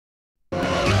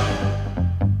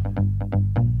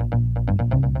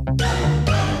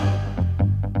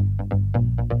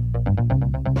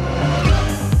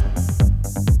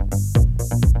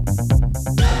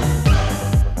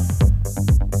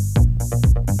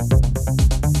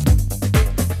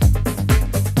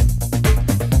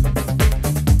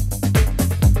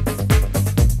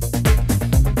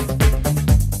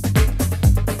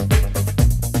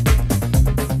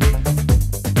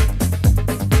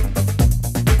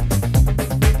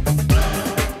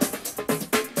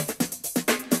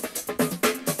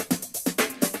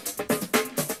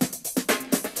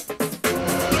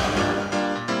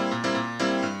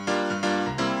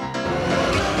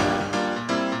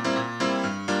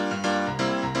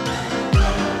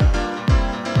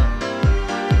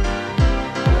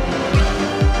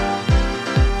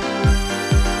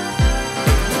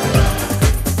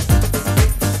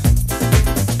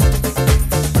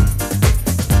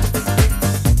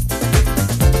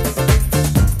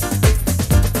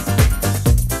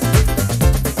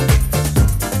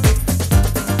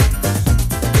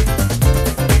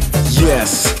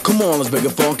Come on, let's make it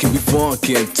funky, we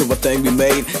funkin' to a thing we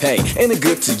made. Hey, ain't it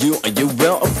good to you? Are you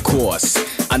well? Of course,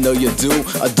 I know you do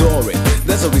adore it.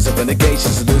 There's a reason for negation,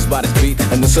 seduced by this beat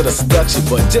and this sort of seduction,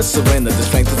 but just surrender, the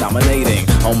strength is dominating.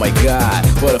 Oh my God,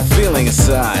 what a feeling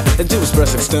inside that you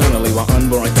express externally while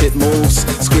unwarranted moves,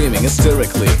 screaming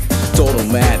hysterically. Total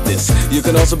madness. You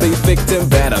can also be victim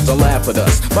better. Don't laugh at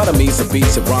us. By the means of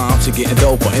beats and rhymes, you're getting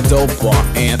doper and doper.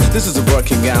 And this is a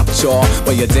working out chore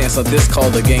when you dance on this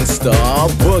called the Gangster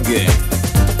Boogie.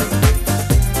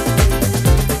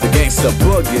 The Gangster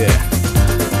Boogie.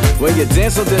 When you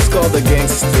dance on this called the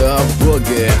Gangster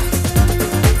Boogie.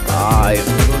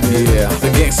 Yeah, the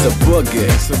Gangster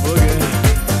Boogie.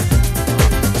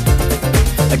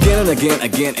 Again and again,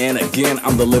 again and again,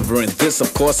 I'm delivering this.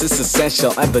 Of course, it's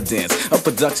essential evidence of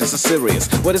production so serious.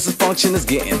 What is the function is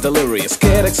getting delirious.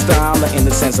 Chaotic style in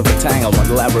the sense of entanglement,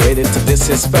 elaborated to this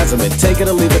here specimen. Take it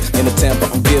or leave it in the tempo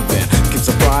I'm giving. Keep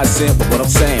surprising, but what I'm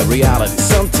saying, reality.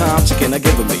 Sometimes you cannot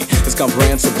give it me. It's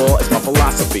comprehensible, it's my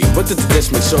philosophy. But the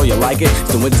dish, make sure you like it,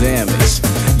 it's doing damage.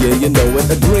 Yeah, you know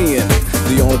it, agreeing.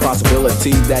 The only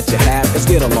possibility that you have is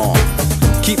get along.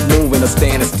 Keep moving or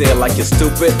standing still like you're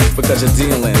stupid because you're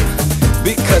dealing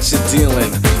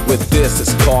with this.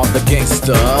 It's called the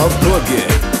Gangster Boogie.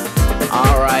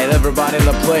 Alright, everybody in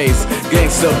the place,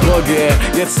 Gangster Boogie.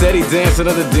 Get steady dancing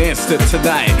on the dance tip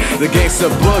tonight. The Gangster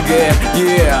Boogie,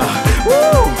 yeah.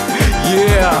 Woo!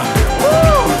 Yeah!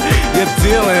 Woo! You're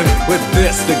dealing with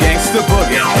this, the Gangster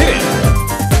Boogie. Hit it!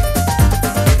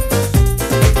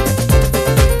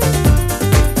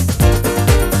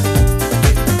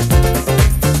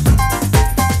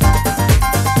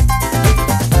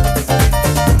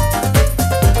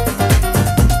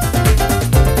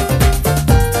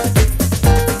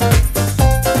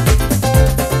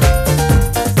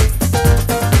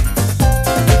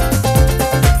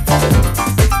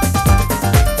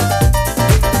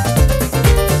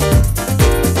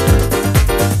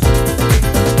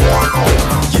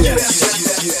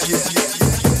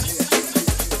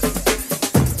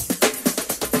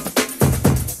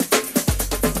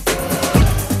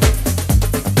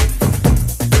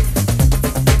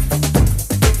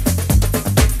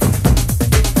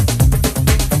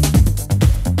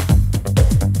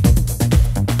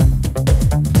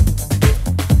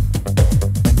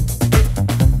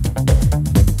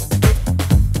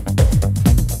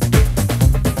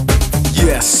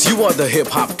 You are the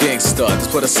hip-hop gangster.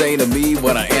 That's what I say to me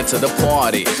when I enter the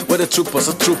party, where the troopers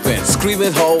are trooping,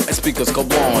 screaming ho and speakers go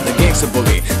on. The Gangster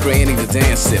Boogie, creating the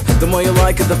dance tip. The more you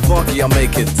like it, the funky I'll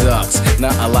make it ducks.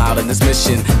 Not allowed in this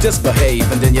mission, just behave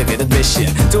and then you get admission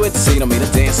to it. See, don't mean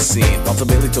a dance scene,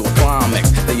 ultimately to a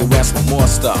climax. Then you ask for more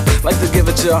stuff, like to give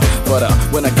it ya, but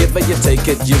when I give it, you take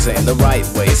it, use it in the right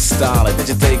way. Style it that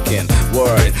you're taking,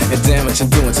 word and damage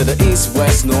and doing to the east,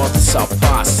 west, north, and south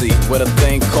posse, with a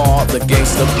thing called the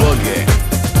Gangster Boogie.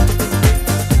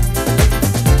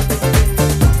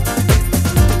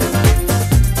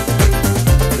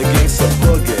 The Gangster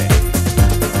Boogie.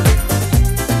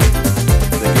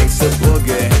 The Gangster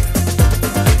Boogie.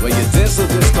 When you dance with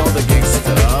this called the Gangster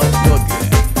Boogie.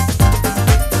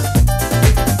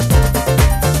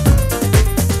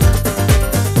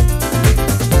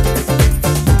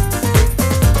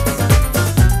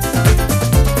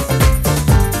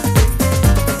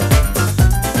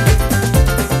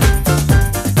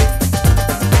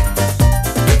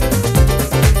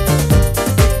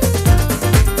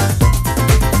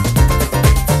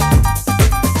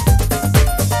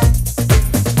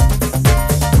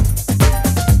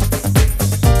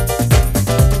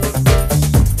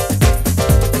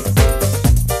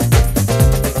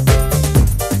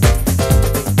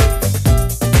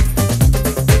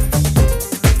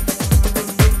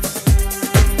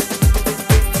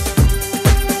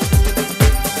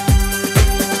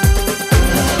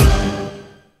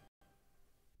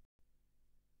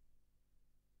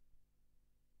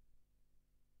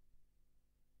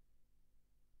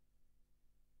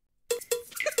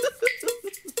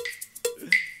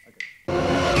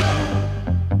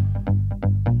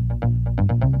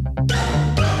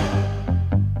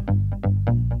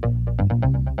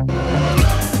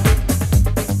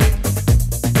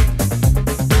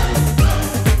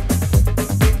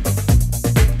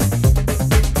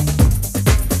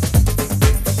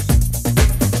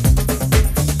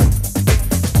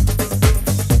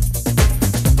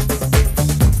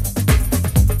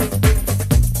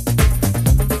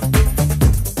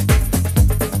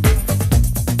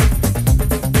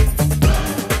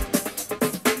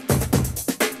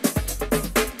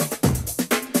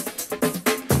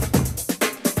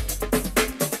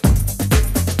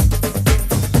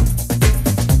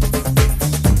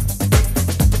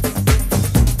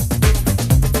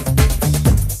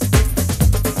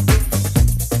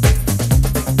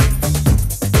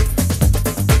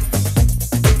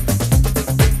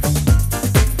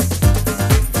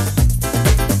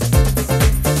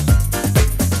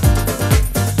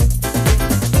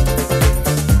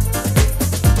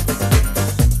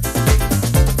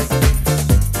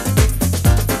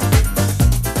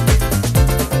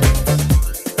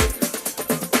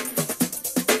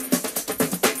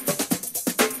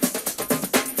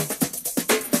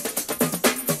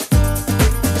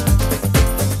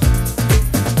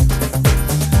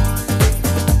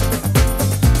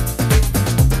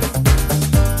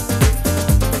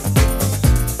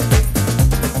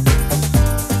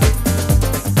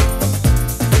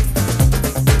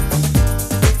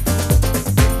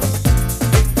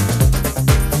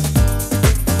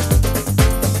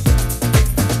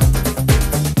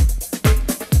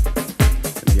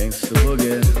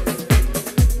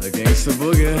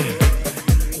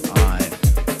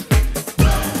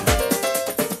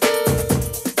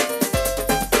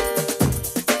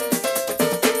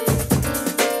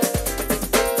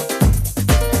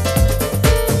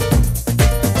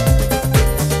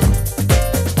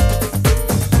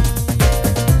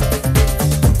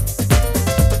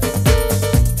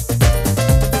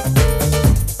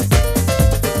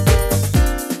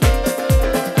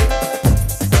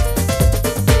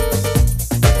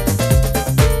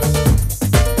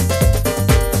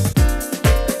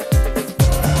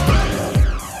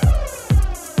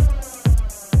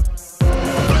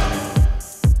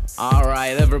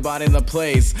 right, everybody in the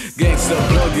place. Gangster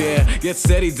Boogie, get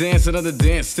steady dancing on the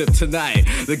dance tip tonight.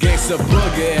 The Gangster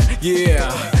Boogie,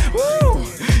 yeah, woo,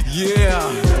 yeah,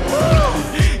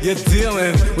 woo. You're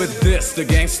dealing with this, the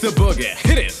Gangster Boogie.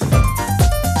 Hit it.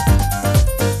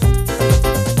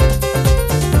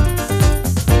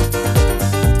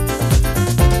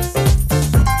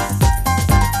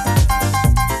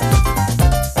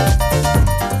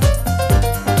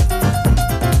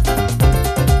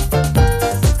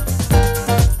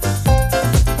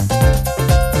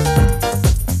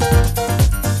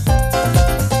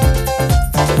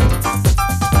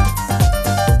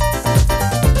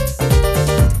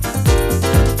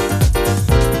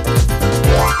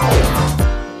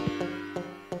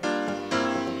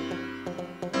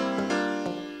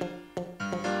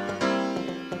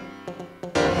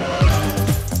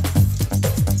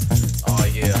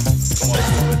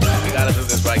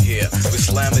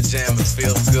 Jam, it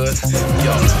feels good.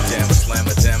 Yo, jam it, slam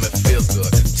it, damn, it feels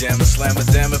good. Jam it, slam it,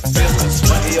 damn, it feels good.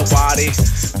 Sweat your body,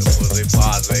 the pussy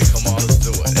pause, come on, let's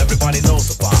do it. Everybody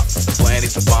knows about the plan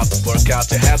is about to work out,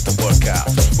 you have to work out.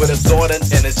 With a thought and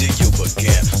energy you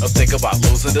begin. Don't think about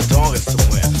losing, the target's to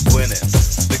win. Winning,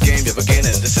 the game you're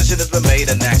beginning. Decision has been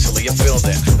made and actually you're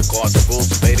feeling. The cards, the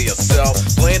rules, you made it yourself.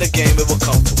 Playing the game, it will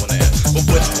come to an end. But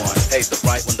which one? Hey, the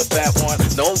right one, the bad one?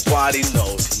 Nobody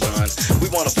knows none. We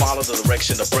wanna follow the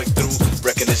direction of breakthrough.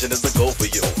 Recognition is the goal for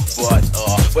you. But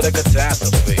with a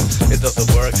catastrophe, it doesn't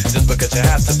work just because you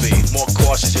have to be more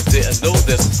cautious. You didn't know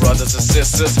this, brothers and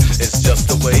sisters. It's just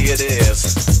the way it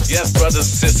is. Yes, brothers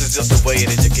and sisters, just the way it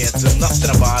is. You can't do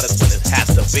nothing about it, but it has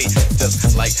to be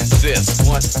just like this.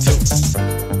 1,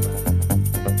 2.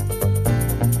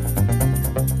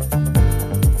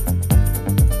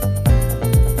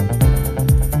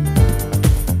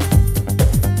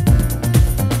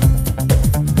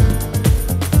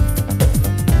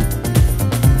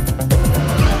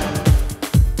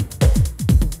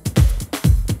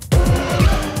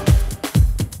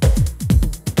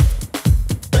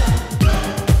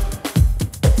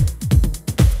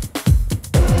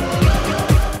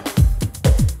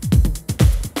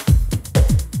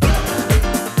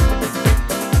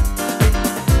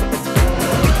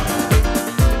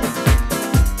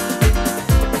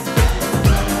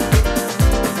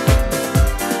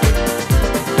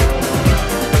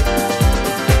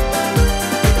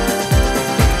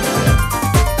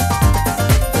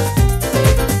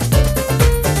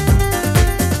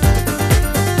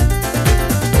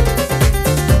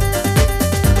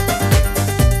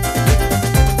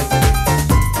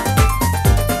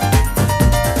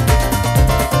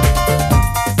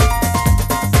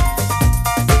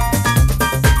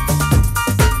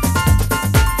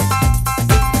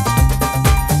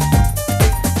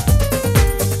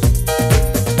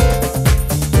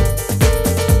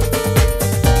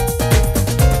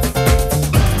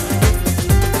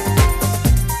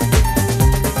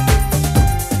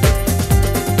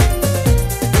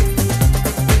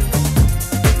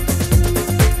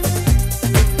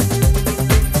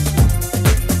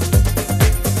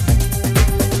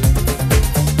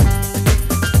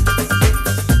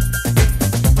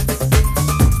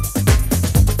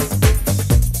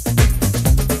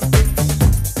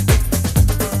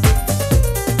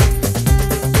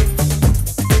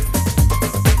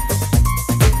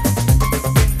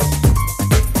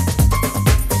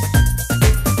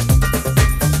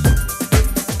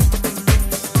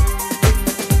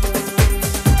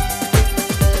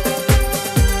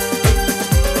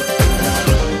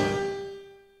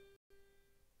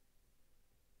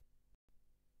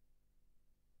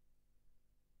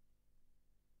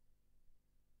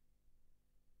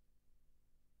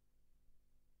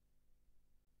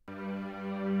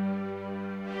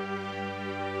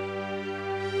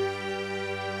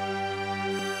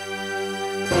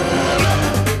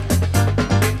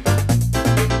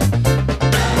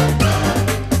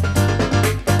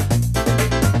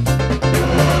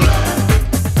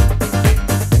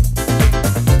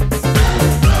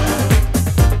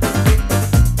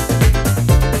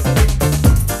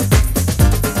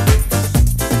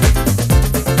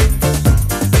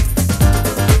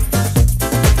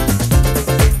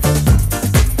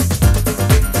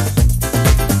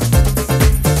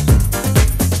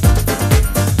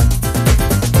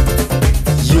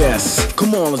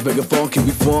 Let's make it funky,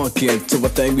 we funkin' to a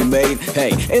thing we made.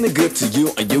 Hey, ain't it good to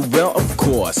you? Are you well? Of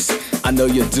course. I I know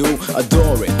you do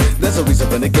adore it. There's a reason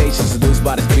for negation, seduced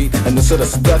by this beat and this sort of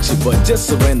seduction, but just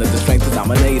surrender, the strength is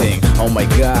dominating. Oh my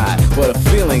God, what a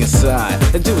feeling inside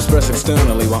that you express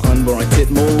externally while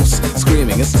unwarranted moves,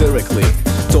 screaming hysterically.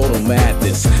 Total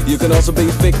madness. You can also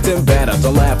be victim, better,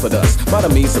 don't laugh at us. By the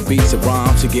means of beats and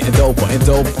rhymes, you're getting doper and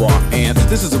doper. And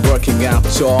this is a working out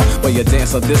chore when you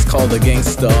dance on this called the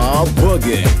Gangster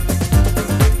Boogie.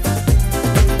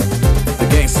 The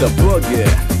Gangster Boogie.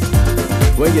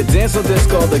 When you dance on this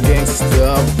called the Gangster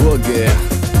Boogie.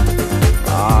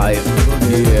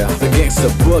 Yeah, the Gangster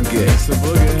Boogie.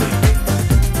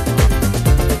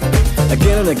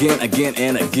 Again and again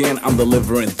and again, I'm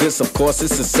delivering this. Of course,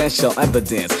 it's essential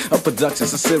evidence of production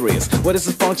so serious. What is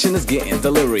the function is getting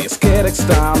delirious. Chaotic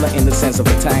style in the sense of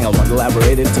entanglement,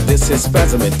 elaborated to this here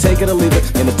specimen. Take it or leave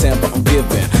it in the tempo I'm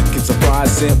giving. Keep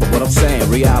surprising, but what I'm saying,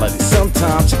 reality.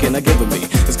 Sometimes you cannot give it me.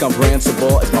 It's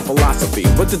comprehensible, it's my philosophy.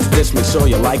 But the tradition, make sure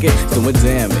you like it, it's doing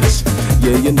damage.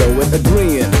 Yeah, you know it,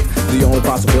 agreeing. The only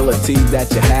possibility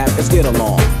that you have is get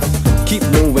along. Keep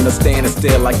moving or standing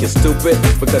still like you're stupid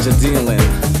because you're dealing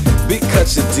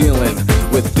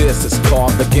with this. It's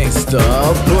called the Gangster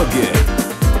Boogie.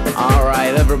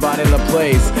 Alright, everybody in the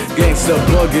place, Gangster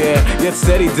Boogie. Get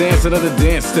steady dancing on the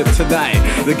dance tonight.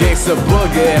 The Gangster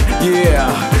Boogie, yeah.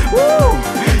 Woo!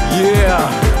 Yeah!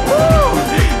 Woo!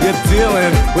 You're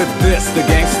dealing with this, the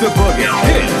Gangster Boogie.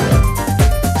 Hit it!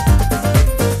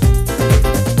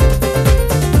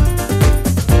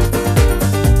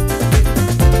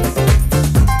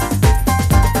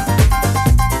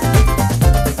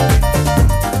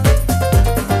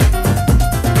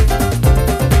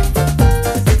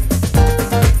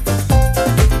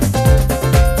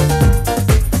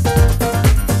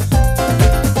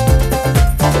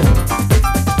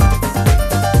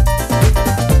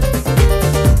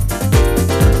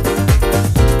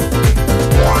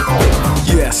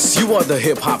 The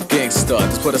hip-hop gangster,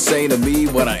 that's what I say to me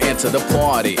when I enter the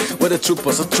party, where the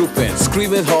troopers are trooping,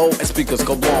 screaming ho and speakers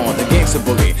go on. The Gangster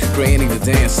Boogie, creating the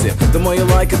dance tip. The more you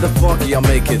like it, the funky I'll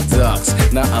make it ducks.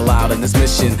 Not allowed in this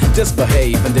mission, just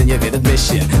behave and then you get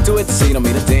admission to it. Scene, I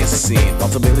mean a dance scene,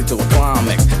 ultimately to a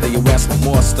climax. Then you ask for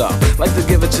more stuff, like to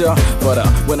give it ya, but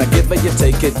when I give it, you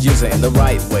take it, use it in the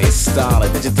right way. Style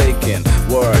it that you're taking,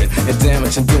 word and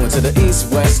damage and doing to the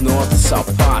east, west, north,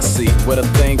 south posse, with a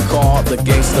thing called the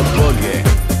Gangster Boogie.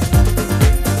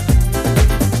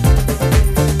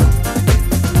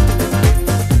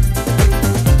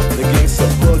 The Gangster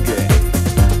Boogie.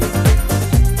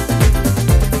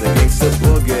 The Gangster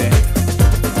Boogie.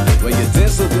 When you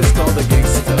dance with this called the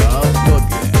Gangster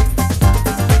Boogie.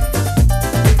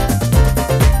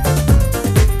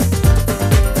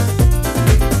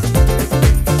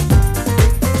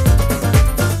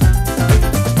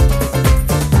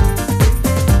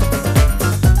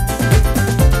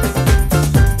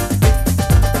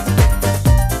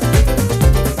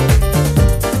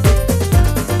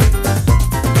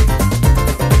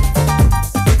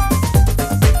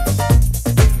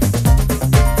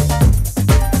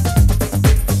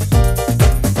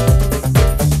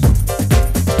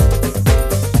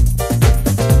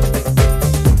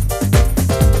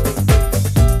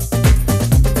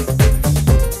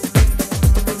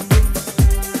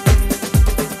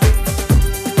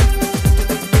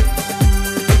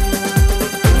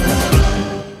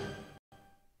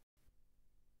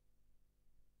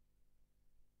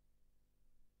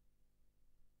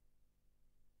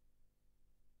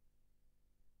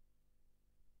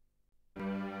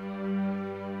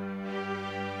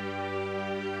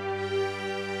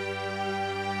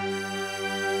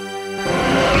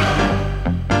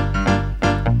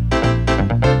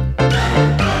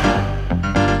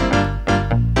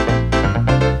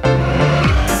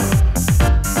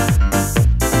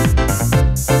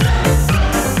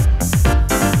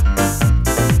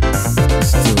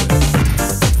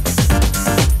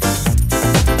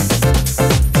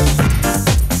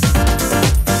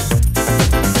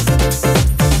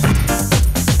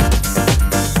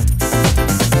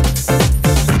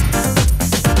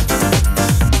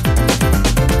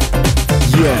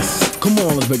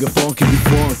 Make it funky, be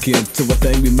funkin' to a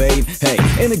thing we made. Hey,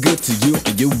 ain't it good to you?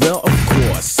 And you will, of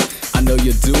course. I know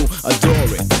you do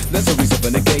adore it. There's a reason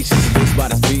for negation, seduced by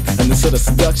this beat and this sort of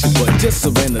seduction, but just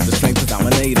surrender, the strength is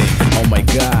dominating. Oh my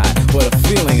God, what a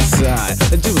feeling inside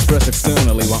that you express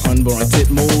externally while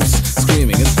unwarranted moves,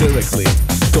 screaming hysterically.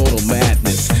 Total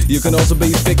madness. You can also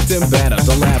be victim, better,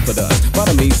 don't laugh at us. By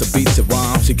the means of beats and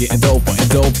rhymes, you're getting doper and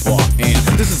doper. And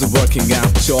this is a working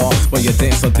out chore when you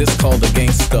dance on this called the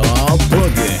Gangster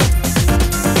Boogie.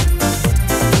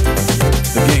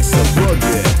 The Gangster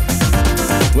Boogie.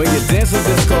 When you dance on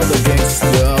this called the Gangster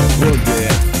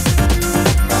Boogie.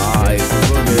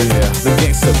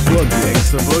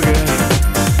 gangster boogie.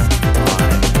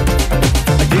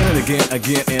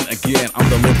 Again and again, I'm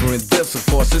delivering this. Of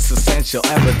course, it's essential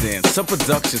evidence. Some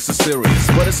productions are serious,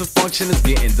 but it's a function is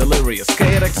getting delirious.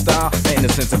 Chaotic style, ain't a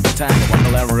sense of attack. I'm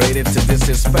elaborated to this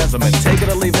is specimen. Take it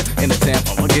or leave it in a temp,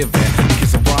 I'm a give in. You can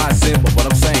surprise it, but what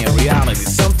I'm saying, reality.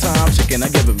 Sometimes you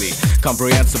cannot give it me.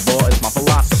 Comprehensible is my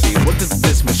philosophy. What does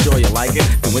this mean? Sure you like it?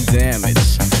 Doing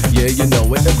damage. Yeah, you know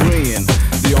it, agreeing.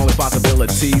 The only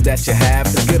possibility that you have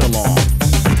is get along.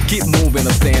 Keep moving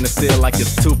or standing still like you're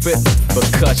stupid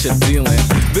because you're dealing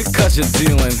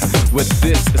with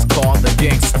this. It's called the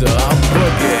Gangster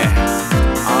Boogie.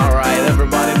 Alright,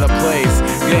 everybody in the place,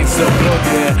 Gangster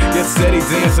Boogie. Get steady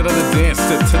dancing on the dance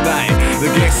tip tonight. The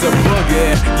Gangster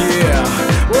Boogie, yeah.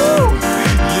 Woo,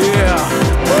 yeah,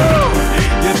 woo.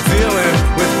 You're dealing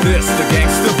with this, the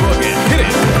Gangster Boogie. Hit it,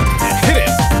 hit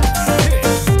it.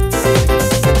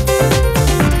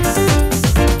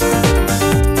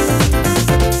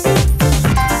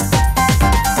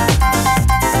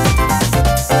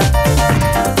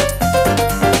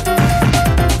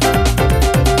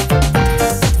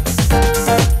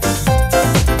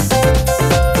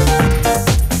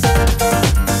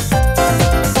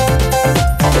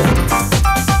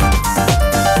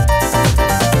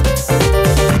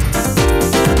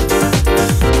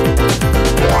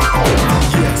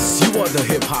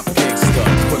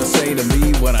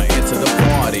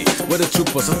 The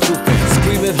troopers are trooping,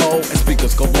 screaming ho, and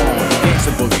speakers go on.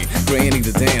 Gangster boogie, creating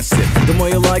the dance tip. The more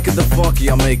you like it, the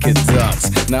funky I make it dance.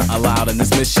 Not allowed in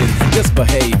this mission, just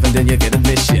behave and then you get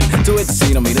admission. To it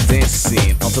scene, I mean a dance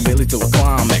scene, ultimately to a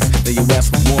climax. Then you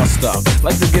ask for more stuff,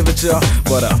 like to give it ya,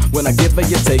 but when I give it,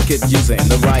 you take it using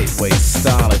the right way.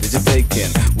 Style it that you're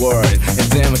taking, word, and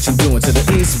damn what you're doing to the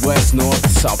east, west, north,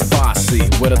 south, posse,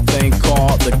 with a thing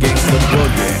called the Gangster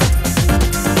Boogie.